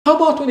How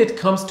about when it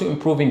comes to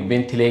improving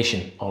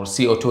ventilation or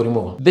CO₂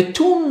 removal? The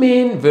two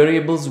main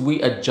variables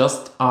we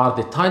adjust are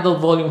the tidal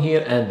volume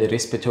here and the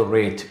respiratory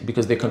rate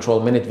because they control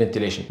minute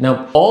ventilation.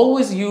 Now,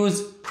 always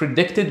use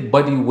predicted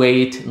body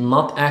weight,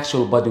 not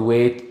actual body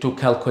weight, to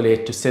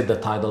calculate to set the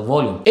tidal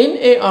volume.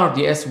 In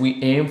ARDS,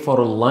 we aim for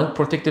a lung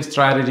protective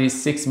strategy,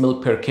 6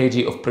 ml per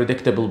kg of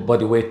predictable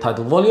body weight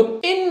tidal volume.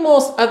 In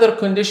most other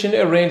conditions,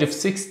 a range of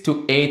 6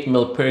 to 8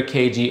 ml per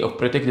kg of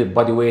predicted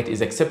body weight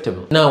is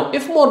acceptable. Now,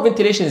 if more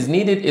ventilation is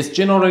needed, it's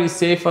generally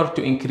safer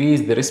to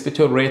increase the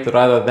respiratory rate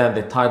rather than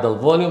the tidal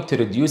volume to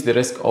reduce the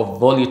risk of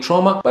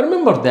volutrauma. But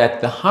remember that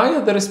the higher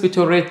the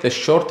respiratory rate, the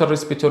shorter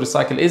respiratory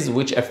cycle is,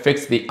 which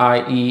affects the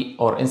IE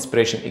or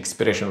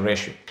inspiration-expiration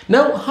ratio.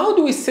 Now, how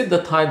do we set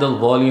the tidal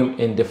volume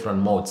in different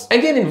modes?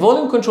 Again, in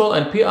volume control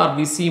and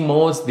PRVC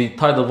modes, the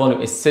tidal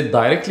volume is set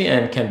directly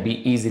and can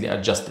be easily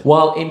adjusted.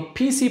 While in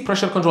PC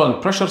pressure control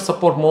and pressure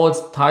support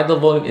modes, tidal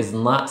volume is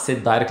not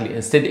set directly.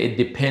 Instead, it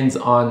depends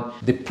on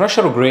the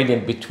pressure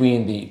gradient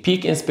between the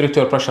peak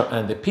inspiratory pressure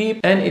and the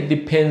PEEP, and it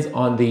depends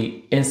on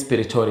the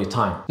inspiratory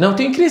time. Now,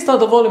 to increase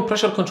tidal volume,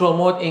 pressure control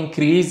mode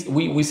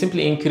we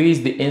simply increase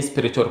the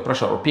inspiratory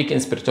pressure or peak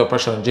inspiratory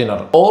pressure in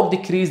general, or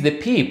decrease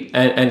the PEEP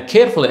and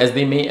carefully as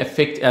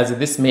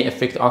this may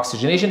affect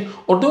oxygenation,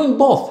 or doing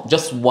both.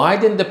 Just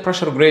widen the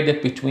pressure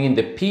gradient between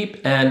the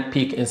PEEP and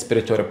peak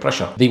inspiratory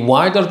pressure. The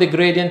wider the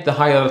gradient, the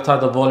higher the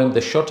tidal volume.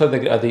 The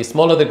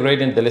smaller the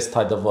gradient, the less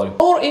tidal volume.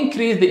 Or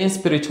increase the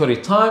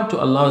inspiratory time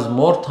to allow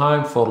more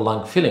time for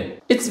lung filling.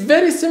 It's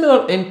very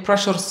similar in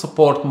pressure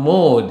support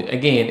mode.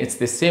 Again, it's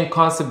the same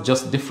concept,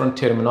 just different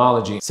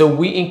terminology. So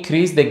we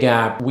increase the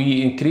gap,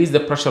 we increase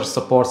the pressure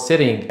support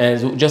setting,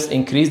 and just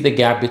increase the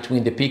gap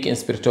between the peak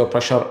inspiratory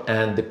pressure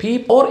and the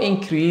PEEP, or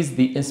increase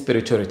the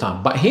inspiratory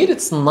time. But here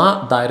it's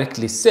not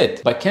directly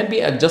set, but can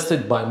be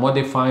adjusted by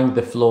modifying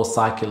the flow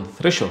cycle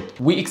threshold.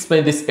 We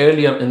explained this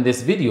earlier in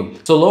this video.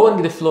 So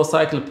lowering the flow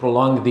cycle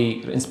prolong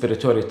the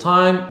inspiratory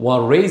time,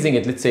 while raising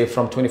it, let's say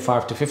from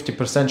 25 to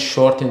 50%,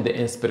 shorten the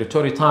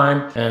inspiratory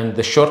time. And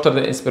the shorter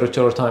the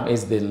inspiratory time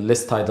is, the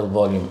less tidal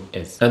volume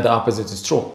is. And the opposite is true.